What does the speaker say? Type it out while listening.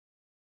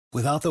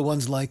Without the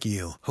ones like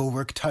you, who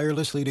work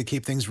tirelessly to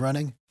keep things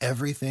running,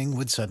 everything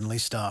would suddenly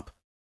stop.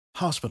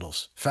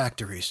 Hospitals,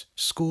 factories,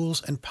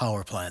 schools, and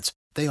power plants,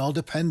 they all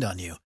depend on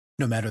you.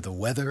 No matter the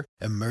weather,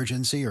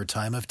 emergency, or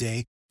time of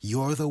day,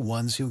 you're the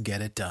ones who get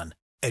it done.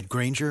 At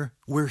Granger,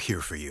 we're here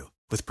for you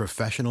with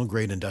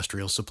professional-grade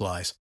industrial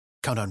supplies.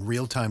 Count on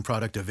real-time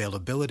product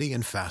availability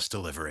and fast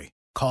delivery.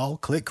 Call,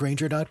 click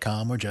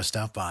Granger.com, or just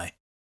stop by.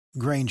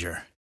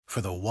 Granger, for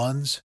the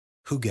ones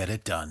who get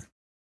it done.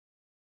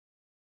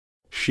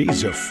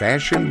 She's a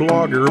fashion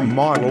blogger,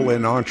 model,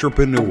 and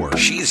entrepreneur.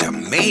 She's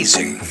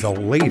amazing. The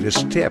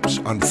latest tips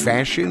on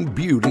fashion,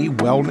 beauty,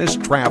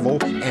 wellness,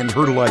 travel, and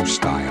her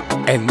lifestyle.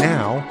 And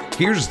now,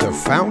 here's the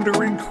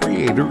founder and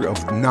creator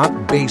of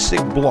Not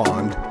Basic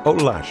Blonde,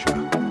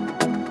 Olasha.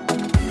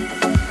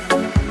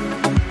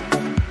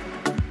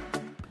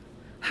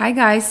 Hi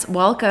guys,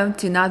 welcome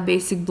to Not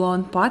Basic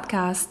Blonde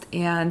podcast.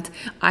 And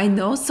I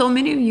know so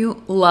many of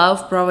you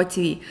love Bravo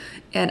TV,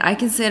 and I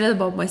can say that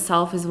about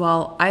myself as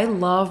well. I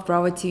love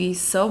Bravo TV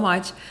so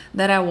much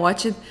that I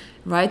watch it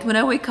right when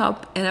I wake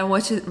up and I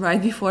watch it right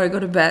before I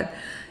go to bed.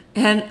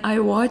 And I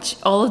watch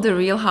all of the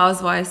Real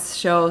Housewives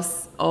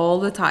shows all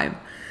the time.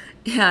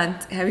 And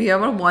have you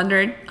ever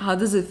wondered how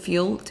does it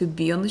feel to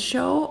be on the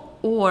show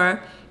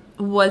or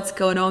what's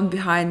going on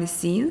behind the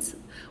scenes?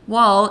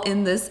 Well,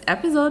 in this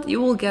episode,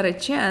 you will get a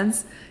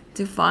chance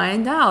to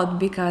find out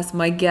because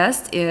my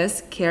guest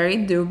is Carrie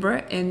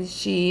Duber and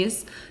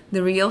she's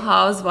the Real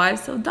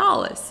Housewives of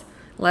Dallas.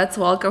 Let's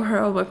welcome her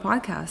on my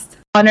podcast.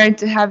 Honored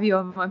to have you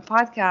on my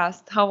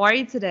podcast. How are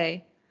you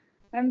today?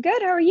 I'm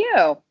good. How are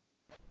you?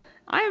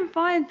 I am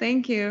fine,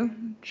 thank you.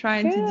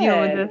 Trying to deal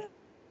with this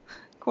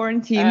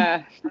quarantine.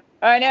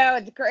 I know,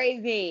 it's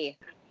crazy.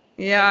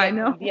 Yeah, I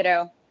know. You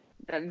know,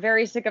 I'm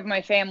very sick of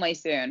my family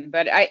soon,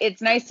 but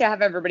it's nice to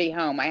have everybody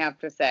home, I have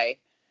to say.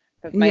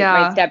 Because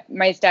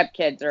my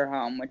stepkids are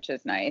home, which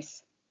is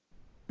nice.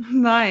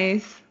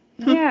 Nice.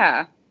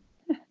 Yeah.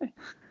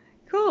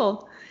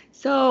 Cool.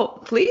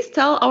 So please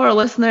tell our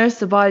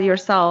listeners about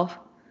yourself.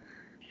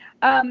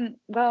 Let's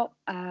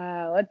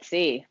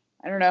see.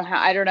 I don't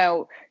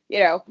know. You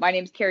know, my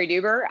name's Carrie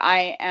Duber.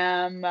 I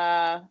am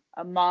a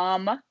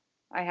mom.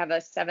 I have a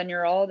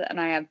 7-year-old and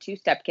I have 2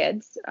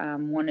 stepkids.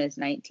 One is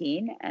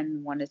 19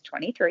 and one is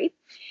 23.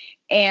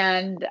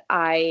 And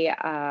I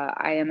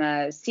am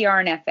a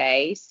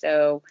CRNFA,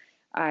 so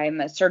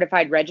I'm a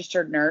certified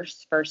registered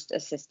nurse, first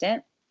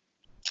assistant.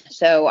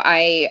 So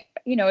I,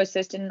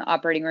 assist in the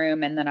operating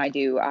room, and then I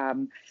do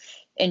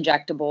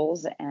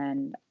injectables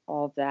and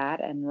all of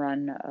that, and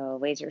run a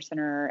laser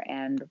center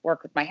and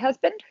work with my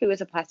husband, who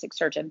is a plastic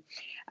surgeon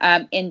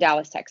in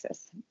Dallas,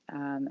 Texas,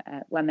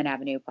 at Lemon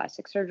Avenue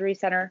Plastic Surgery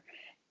Center,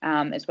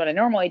 is what I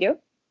normally do.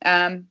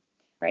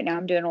 Right now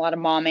I'm doing a lot of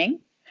momming.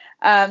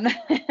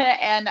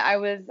 And I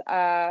was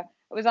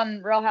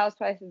on Real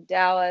Housewives of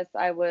Dallas.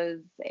 I was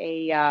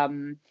a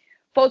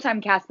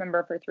full-time cast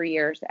member for 3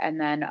 years, and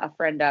then a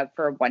friend of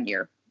for 1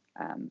 year.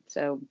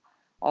 So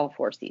all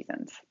 4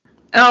 seasons.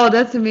 Oh,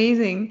 that's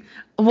amazing.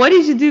 What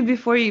did you do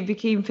before you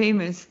became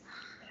famous?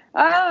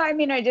 I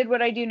did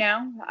what I do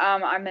now.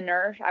 I'm a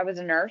nurse. I was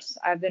a nurse.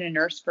 I've been a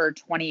nurse for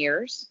 20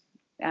 years,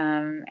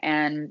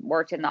 and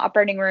worked in the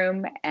operating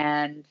room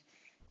and,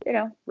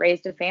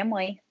 raised a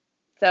family.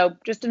 So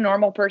just a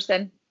normal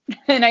person,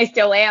 and I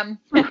still am.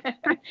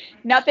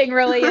 Nothing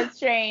really has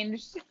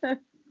changed.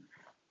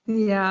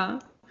 Yeah.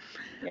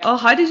 Oh,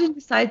 how did you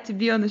decide to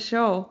be on the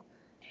show?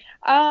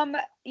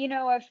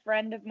 A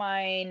friend of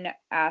mine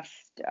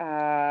asked,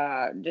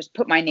 just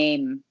put my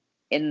name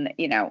in,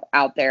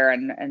 out there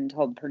and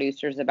told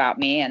producers about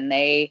me, and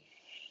they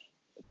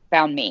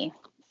found me.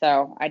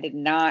 So I did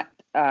not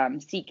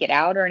seek it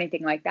out or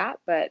anything like that,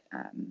 but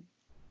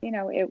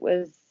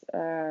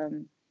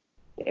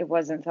it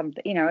wasn't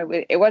something,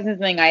 it wasn't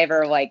something I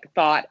ever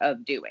thought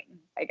of doing,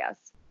 I guess.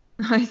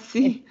 I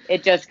see.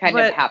 It just kind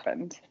of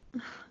happened.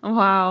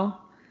 Wow.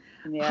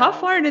 Yeah. How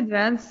far in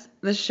advance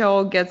the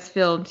show gets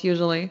filmed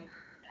usually?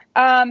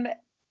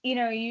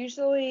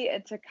 Usually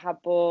it's a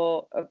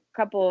couple of,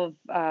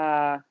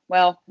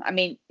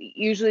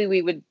 usually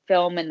we would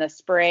film in the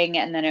spring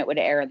and then it would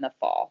air in the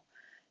fall.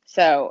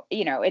 So,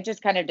 it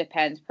just kind of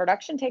depends.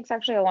 Production takes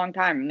actually a long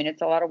time.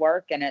 It's a lot of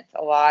work, and it's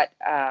a lot,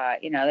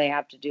 they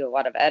have to do a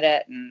lot of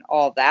edit and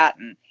all of that,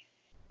 and,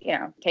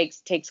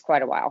 takes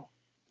quite a while.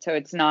 So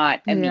it's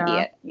not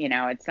immediate,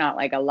 it's not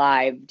like a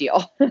live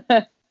deal.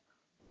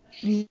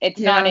 It's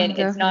not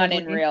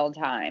in real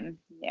time.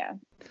 Yeah.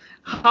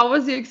 How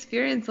was your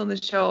experience on the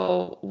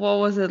show? What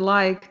was it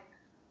like?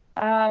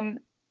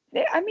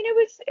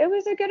 It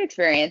was a good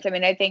experience.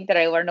 I think that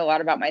I learned a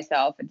lot about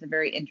myself. It's a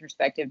very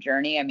introspective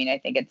journey. I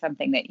think it's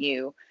something that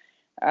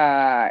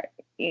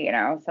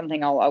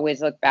something I'll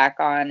always look back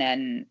on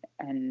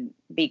and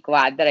be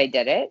glad that I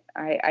did it.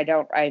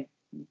 I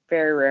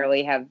very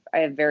rarely have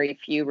very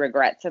few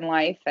regrets in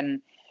life,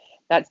 and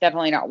that's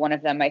definitely not one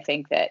of them. I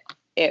think that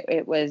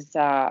it was,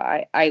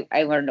 I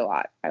learned a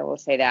lot. I will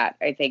say that.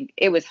 I think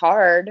it was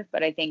hard,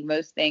 but I think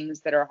most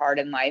things that are hard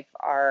in life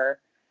are,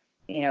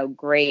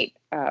 great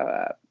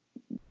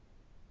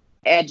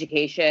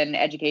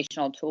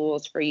educational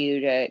tools for you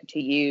to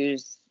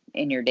use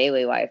in your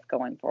daily life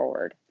going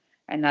forward.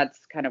 And that's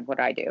kind of what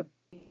I do.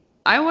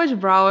 I watch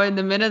Bravo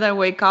the minute I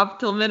wake up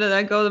till the minute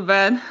I go to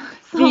bed.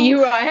 Do you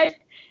what?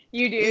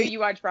 You do? You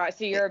watch Bravo?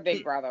 So you're a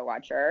big Bravo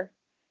watcher.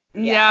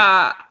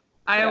 Yeah,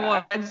 I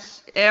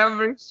watch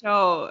every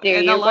show. Do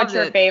and you? I love What's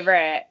your it.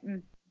 favorite?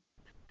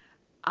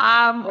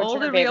 All What's the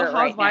your Real favorite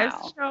right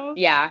Housewives now? shows.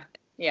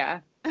 Yeah.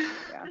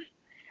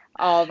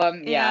 All of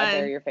them. Yeah, And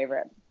they're your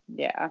favorite.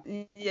 Yeah.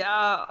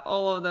 yeah,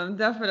 all of them,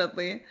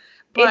 definitely.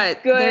 But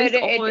It's good. there's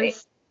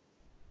always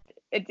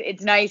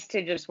It's nice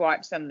to just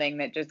watch something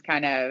that just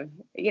kind of,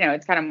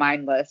 it's kind of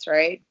mindless,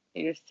 right?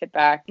 You just sit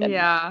back and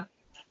yeah.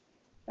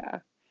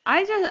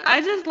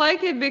 I just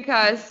like it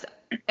because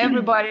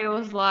everybody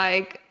was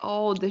like,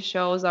 "Oh, the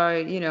shows are,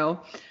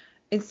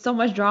 it's so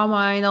much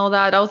drama and all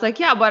that." I was like,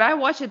 "Yeah, but I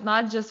watch it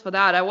not just for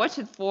that. I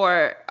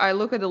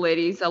look at the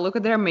ladies, I look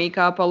at their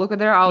makeup, I look at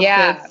their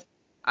outfits.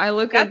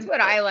 That's what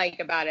I like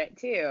about it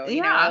too.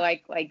 I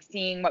like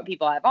seeing what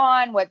people have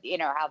on, what,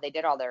 how they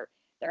did all their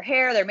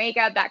hair, their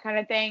makeup, that kind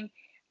of thing.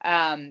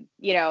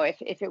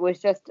 If it was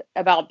just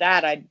about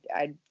that,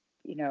 I'd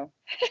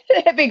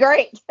it'd be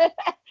great.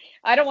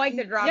 I don't like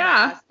the drama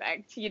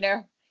aspect,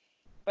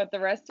 but the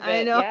rest of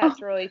it,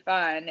 it's really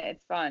fun.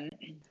 It's fun.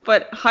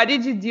 But how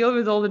did you deal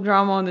with all the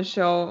drama on the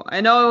show?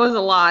 I know it was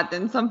a lot,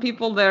 and some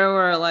people there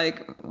were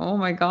like, "Oh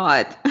my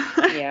God."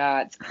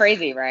 Yeah, it's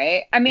crazy,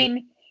 right? I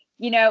mean,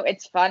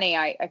 it's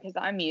funny. Because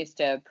I'm used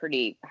to a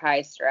pretty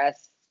high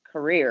stress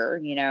career,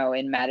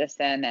 in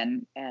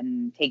medicine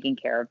and taking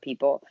care of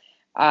people.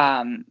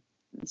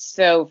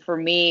 So for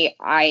me,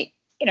 I'm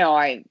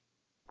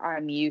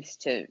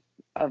used to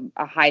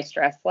a high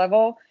stress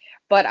level,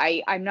 but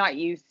I'm not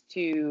used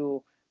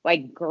to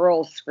like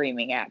girls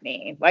screaming at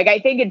me. Like, I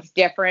think it's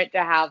different to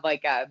have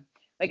like a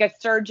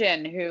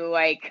surgeon who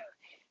like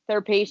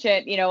their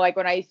patient, like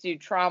when I used to do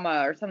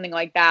trauma or something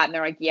like that, and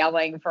they're like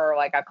yelling for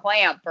like a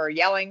clamp or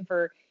yelling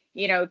for,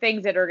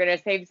 things that are going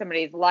to save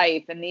somebody's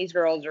life. And these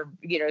girls are,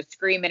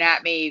 screaming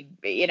at me,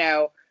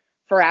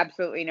 for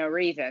absolutely no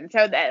reason.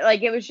 So that,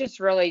 like, it was just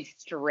really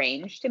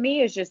strange to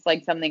me. It's just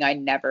like something I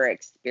never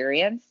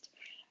experienced.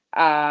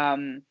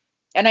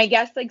 And I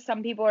guess like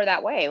some people are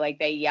that way, like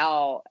they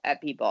yell at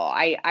people.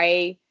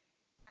 I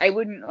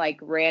wouldn't like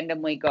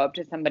randomly go up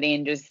to somebody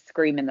and just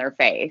scream in their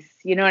face.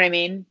 You know what I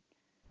mean?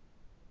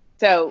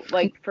 So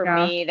like for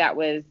me, that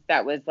was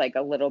like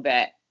a little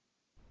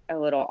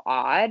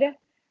odd.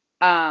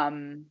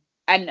 And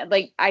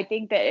like, I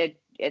think that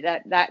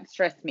that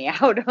stressed me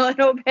out a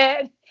little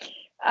bit.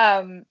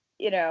 Because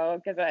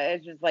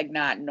it's just like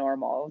not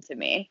normal to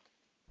me.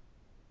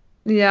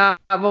 Yeah,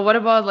 but what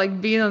about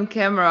like being on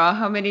camera?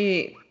 How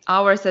many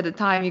hours at a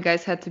time you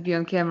guys had to be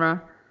on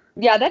camera?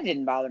 Yeah, that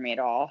didn't bother me at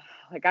all.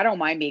 Like, I don't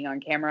mind being on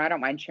camera. I don't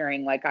mind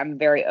sharing. Like, I'm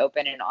very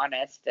open and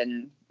honest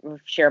and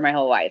share my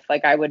whole life.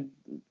 Like, I would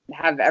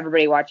have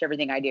everybody watch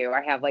everything I do.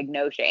 I have like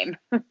no shame.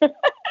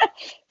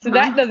 So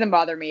that doesn't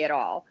bother me at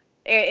all.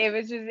 It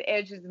was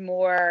just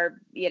more,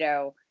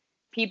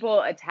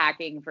 people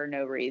attacking for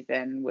no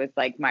reason was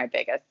like my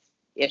biggest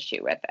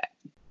issue with it.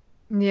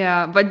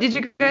 Yeah, but did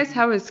you guys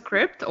have a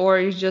script, or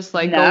you just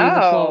like go with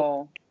the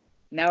flow?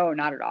 No,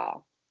 not at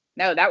all.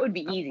 No, that would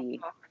be easy.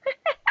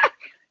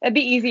 It'd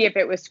be easy if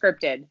it was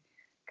scripted,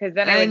 because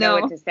then I would know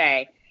what to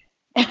say.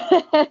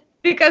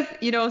 Because,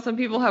 some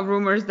people have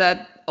rumors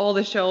that all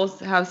the shows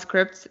have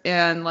scripts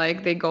and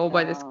like they go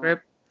by the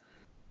script.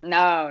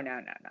 No.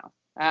 Not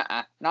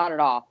at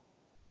all.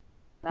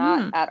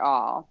 Not at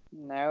all.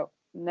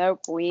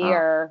 Nope. We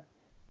are.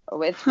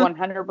 It's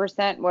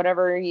 100%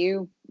 whatever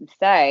you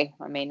say.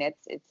 I mean,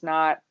 it's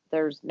not.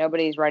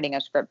 Nobody's writing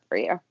a script for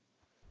you.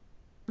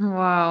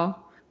 Wow.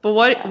 But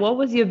what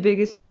was your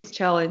biggest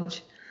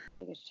challenge?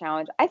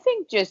 I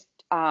think just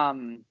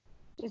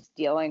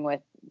dealing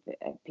with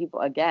people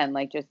again,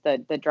 like just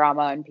the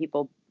drama and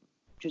people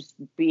just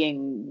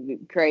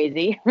being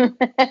crazy.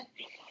 I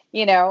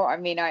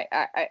mean,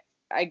 I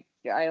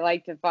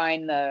like to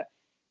find the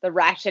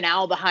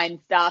rationale behind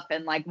stuff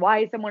and like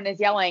why someone is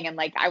yelling, and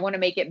like I want to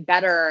make it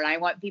better and I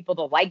want people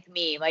to like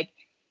me. Like,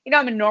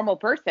 I'm a normal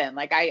person.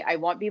 Like I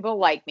want people to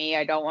like me.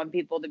 I don't want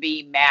people to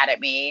be mad at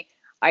me.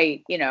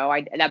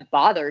 That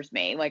bothers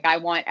me. Like I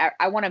want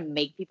to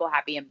make people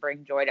happy and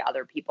bring joy to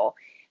other people.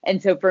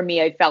 And so for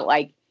me, I felt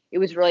like it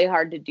was really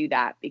hard to do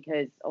that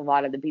because a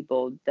lot of the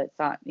people, that's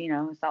not,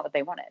 it's not what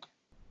they wanted.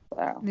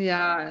 So,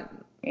 yeah.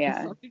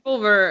 Some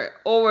people were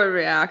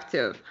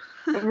overreactive.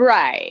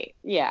 Right.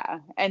 Yeah.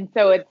 And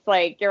so it's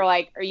like, you're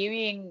like, are you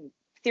being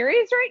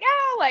serious right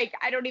now? Like,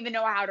 I don't even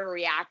know how to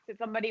react to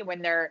somebody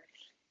when they're,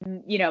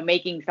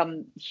 making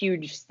some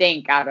huge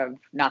stink out of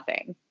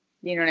nothing.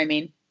 You know what I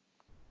mean?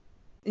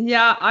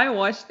 Yeah, I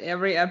watched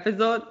every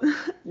episode.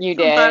 You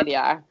did,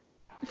 yeah.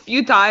 A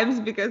few times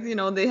because,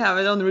 they have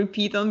it on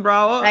repeat on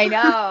Bravo. I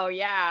know,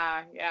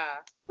 yeah.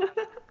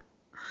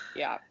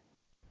 Yeah.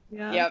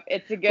 Yep,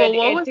 it's a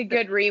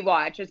good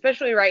rewatch,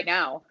 especially right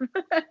now.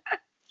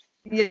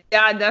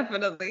 Yeah,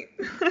 definitely.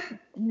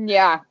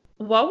 Yeah.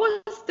 What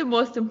was the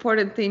most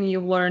important thing you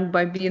learned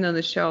by being on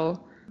the show?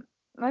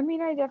 I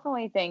mean, I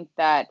definitely think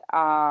that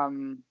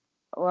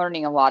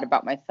learning a lot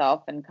about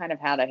myself and kind of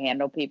how to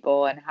handle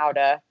people and how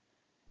to,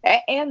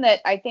 and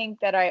that I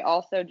think that I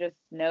also just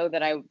know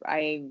that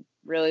I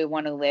really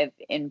want to live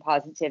in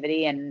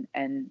positivity and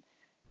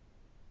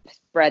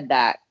spread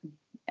that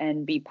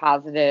and be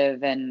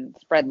positive and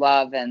spread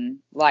love and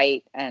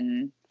light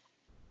and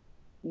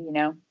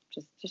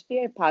just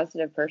be a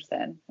positive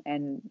person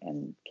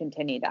and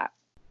continue that.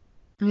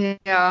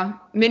 Yeah,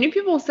 many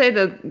people say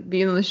that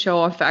being on the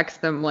show affects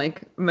them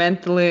like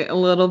mentally a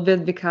little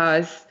bit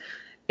because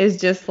it's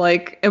just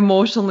like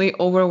emotionally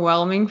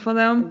overwhelming for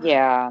them.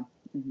 Yeah.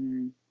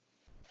 hmm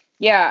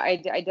Yeah,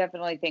 I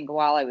definitely think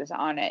while I was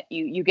on it,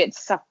 you get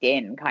sucked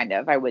in kind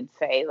of, I would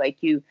say. Like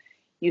you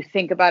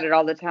think about it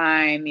all the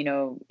time,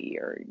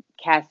 your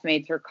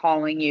castmates are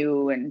calling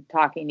you and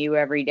talking to you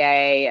every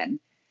day and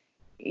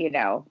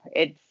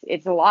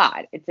it's a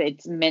lot.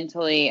 It's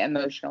mentally,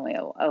 emotionally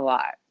a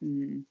lot.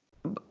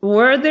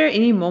 Were there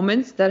any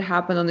moments that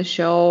happened on the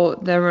show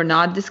that were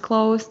not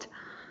disclosed?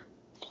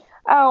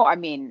 Oh, I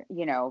mean,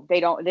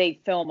 they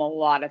film a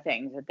lot of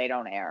things that they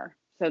don't air.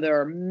 So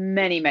there are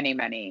many, many,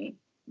 many,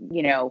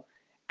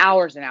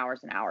 hours and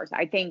hours and hours.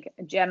 I think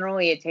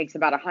generally it takes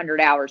about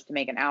 100 hours to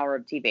make an hour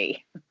of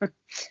TV.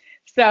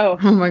 So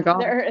Oh my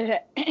God.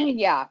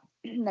 yeah.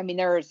 I mean,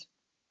 there's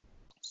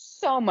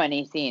so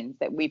many scenes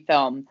that we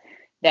film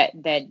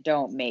that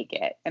don't make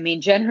it. I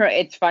mean, generally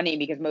it's funny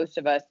because most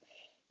of us,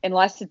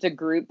 unless it's a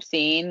group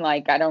scene,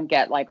 like I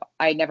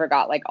never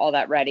got like all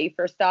that ready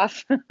for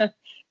stuff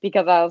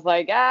because I was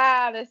like,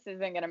 this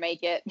isn't gonna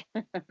make it.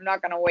 I'm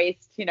not gonna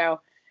waste,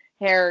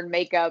 hair and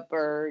makeup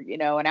or,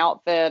 an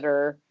outfit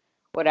or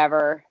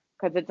whatever.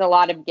 Because it's a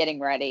lot of getting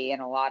ready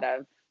and a lot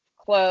of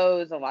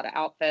clothes, a lot of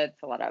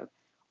outfits, a lot of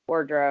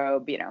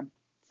wardrobe,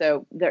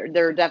 So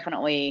there are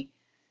definitely,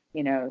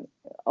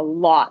 a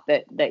lot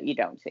that you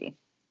don't see.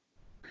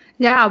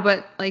 Yeah,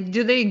 but like,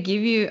 do they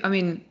give you, I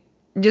mean,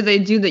 do they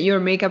do your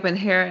makeup and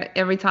hair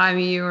every time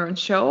you're on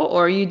show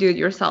or you do it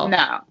yourself?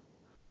 No.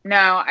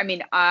 No, I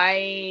mean,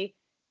 I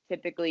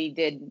typically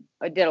did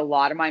a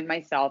lot of mine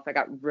myself. I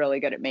got really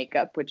good at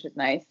makeup, which is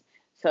nice.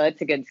 So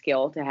it's a good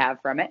skill to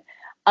have from it.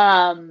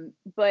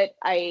 But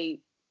I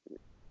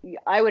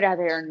would have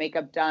hair and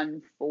makeup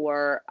done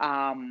for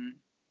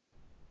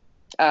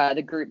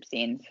the group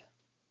scenes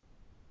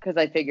because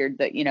I figured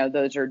that,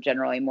 those are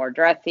generally more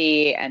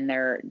dressy and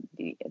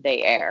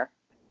they air.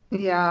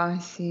 Yeah, I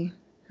see.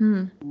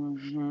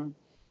 hmm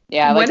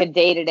Yeah, like When a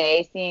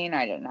day-to-day scene,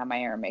 I didn't have my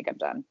hair and makeup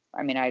done.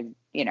 I mean,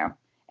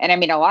 and I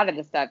mean, a lot of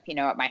the stuff,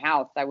 at my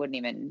house, I wouldn't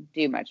even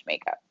do much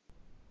makeup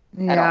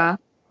at all. Yeah,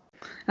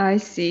 I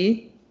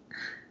see.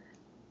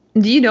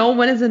 Do you know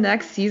when is the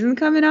next season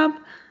coming up?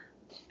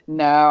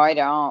 No, I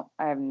don't.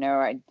 I have no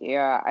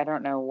idea. I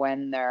don't know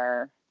when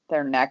they're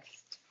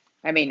next.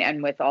 I mean,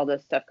 and with all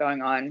this stuff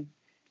going on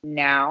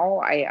now,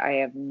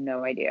 I have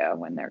no idea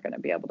when they're going to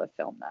be able to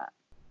film that.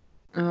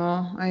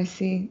 Oh, I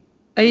see.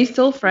 Are you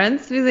still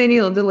friends with any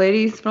of the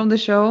ladies from the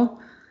show?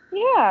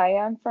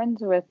 Yeah, I'm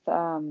friends with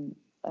a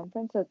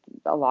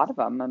lot of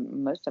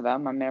them, most of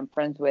them. I mean, I'm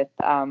friends with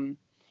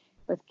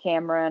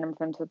Cameron. I'm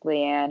friends with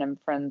Leanne. I'm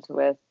friends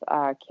with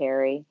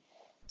Carrie.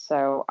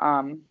 So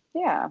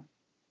yeah.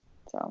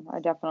 So I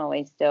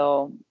definitely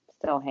still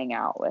hang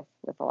out with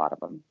a lot of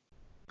them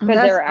because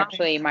That's they're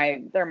actually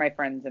nice. they're my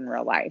friends in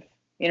real life.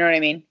 You know what I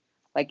mean?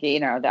 Like we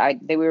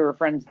were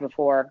friends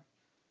before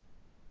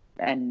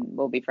and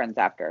we'll be friends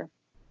after.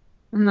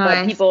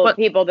 But Nice.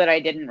 people that I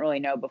didn't really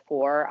know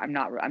before, I'm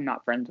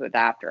not friends with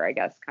after, I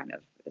guess kind of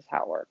is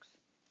how it works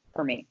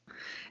for me.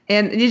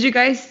 And did you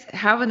guys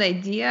have an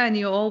idea and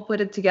you all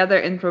put it together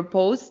and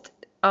proposed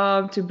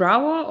to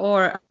Bravo,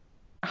 or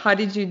how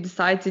did you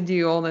decide to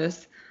do all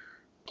this?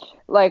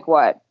 Like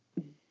what?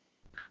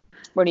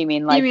 What do you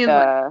mean? You Like mean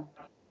like, the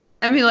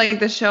I mean like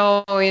the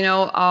show,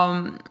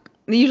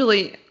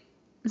 usually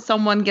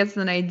someone gets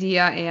an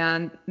idea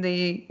and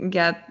they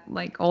get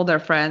like all their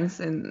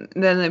friends and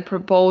then they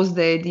propose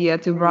the idea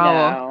to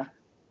Bravo.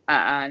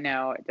 No.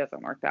 No, it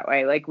doesn't work that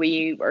way. Like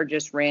we are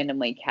just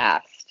randomly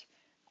cast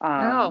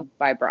Oh.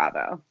 by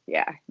Bravo.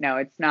 Yeah. No,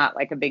 it's not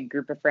like a big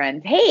group of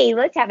friends. Hey,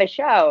 let's have a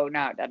show.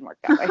 No, it doesn't work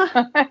that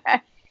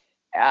way.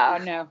 Oh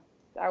no.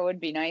 That would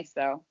be nice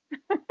though.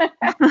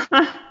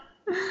 Yep.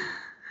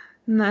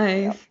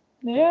 Nice.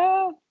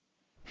 Yeah.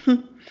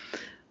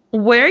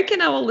 Where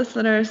can our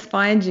listeners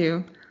find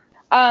you?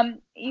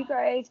 You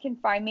guys can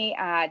find me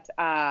at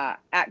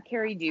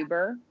Carrie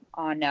Duber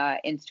on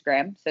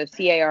Instagram. So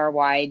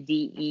Carydeuber.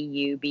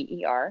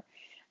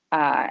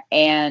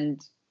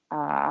 And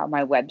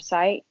my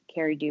website,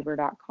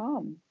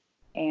 carrieduber.com.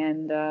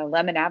 And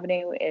Lemon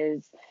Avenue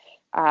is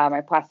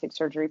my plastic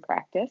surgery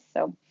practice.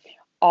 So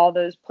all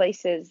those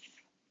places,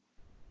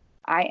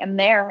 I am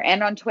there.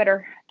 And on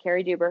Twitter,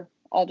 Carrie Duber,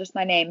 all just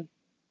my name.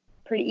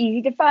 Pretty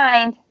easy to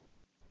find.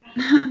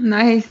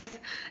 Nice.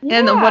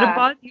 And what Yeah.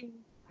 about you?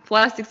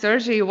 Plastic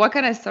surgery? What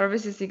kind of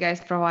services you guys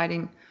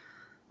providing?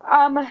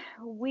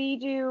 We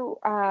do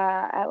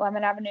at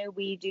Lemon Avenue,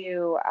 we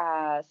do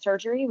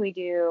surgery, we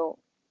do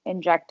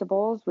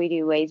injectables. We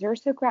do laser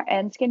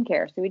and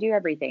skincare. So we do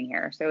everything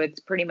here. So it's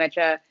pretty much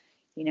a,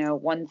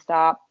 one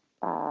stop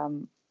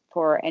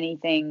for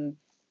anything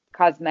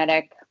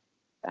cosmetic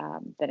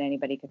that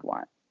anybody could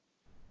want.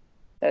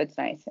 So it's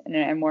nice.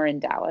 And we're in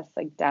Dallas,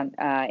 like down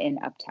in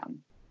Uptown.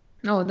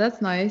 Oh,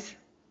 that's nice.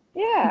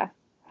 Yeah.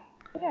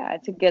 Yeah,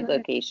 it's a good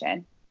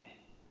location.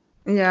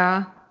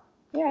 Yeah.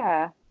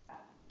 Yeah.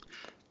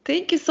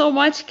 Thank you so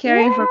much,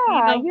 Carrie, for being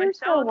on you're my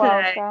show so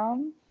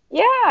welcome. Today.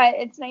 Yeah,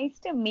 it's nice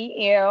to meet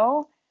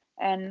you.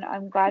 And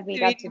I'm glad we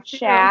got to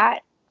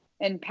chat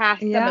and pass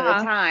some of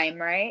the time,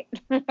 right?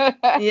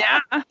 Yeah.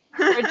 Which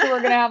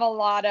we're going to have a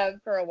lot of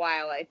for a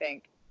while, I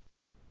think.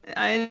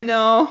 I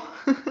know.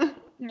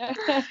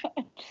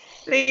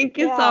 Thank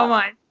you so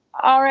much.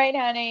 All right,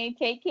 honey.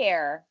 Take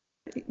care.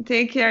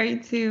 Take care,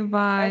 you too.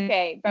 Bye.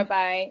 Okay,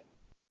 bye-bye.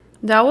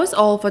 That was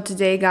all for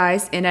today,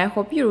 guys, and I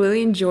hope you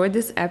really enjoyed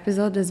this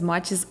episode as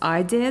much as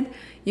I did.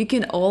 You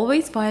can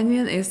always find me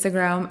on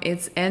Instagram.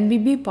 It's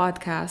NBB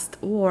Podcast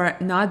or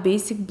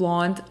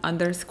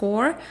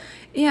NotBasicBlonde_.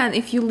 And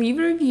if you leave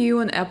a review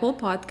on Apple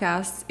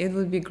Podcasts, it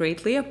would be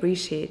greatly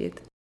appreciated.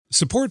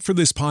 Support for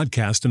this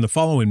podcast and the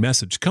following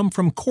message come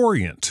from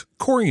Corient.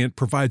 Corient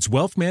provides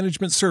wealth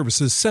management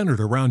services centered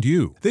around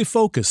you. They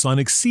focus on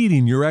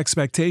exceeding your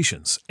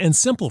expectations and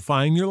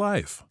simplifying your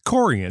life.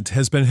 Corient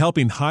has been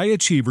helping high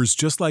achievers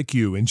just like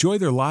you enjoy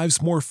their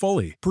lives more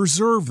fully,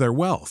 preserve their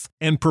wealth,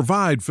 and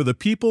provide for the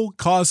people,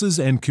 causes,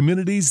 and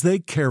communities they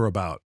care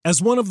about. As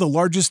one of the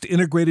largest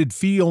integrated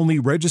fee-only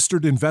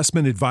registered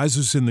investment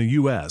advisors in the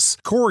U.S.,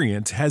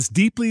 Corient has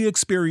deeply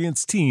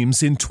experienced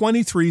teams in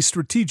 23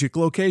 strategic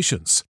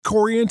locations.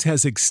 Corient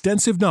has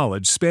extensive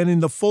knowledge spanning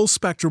the full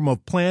spectrum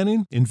of planning,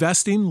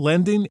 investing,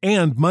 lending,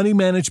 and money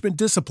management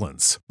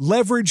disciplines.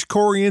 Leverage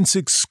Corient's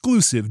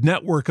exclusive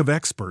network of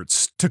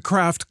experts to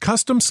craft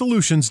custom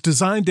solutions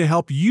designed to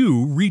help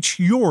you reach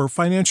your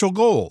financial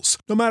goals,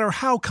 no matter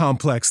how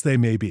complex they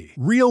may be.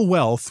 Real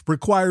wealth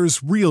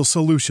requires real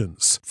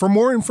solutions. For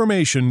more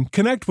information,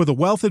 connect with a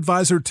wealth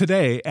advisor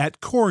today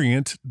at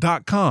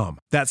Corient.com.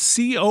 That's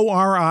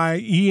Corient.com.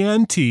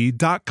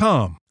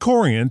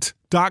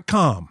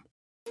 Corient.com.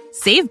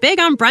 Save big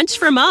on brunch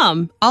for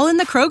mom, all in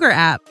the Kroger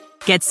app.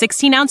 Get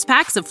 16-ounce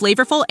packs of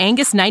flavorful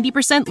Angus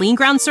 90% lean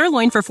ground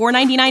sirloin for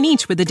 $4.99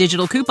 each with a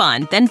digital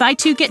coupon. Then buy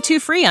 2, get 2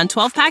 free on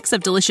 12 packs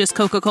of delicious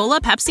Coca-Cola,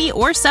 Pepsi,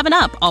 or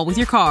 7-Up, all with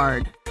your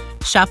card.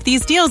 Shop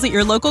these deals at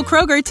your local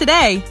Kroger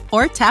today,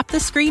 or tap the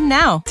screen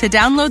now to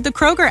download the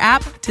Kroger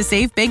app to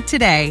save big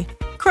today.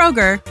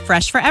 Kroger,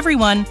 fresh for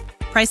everyone.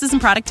 Prices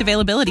and product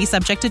availability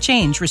subject to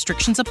change.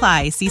 Restrictions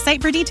apply. See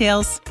site for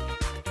details.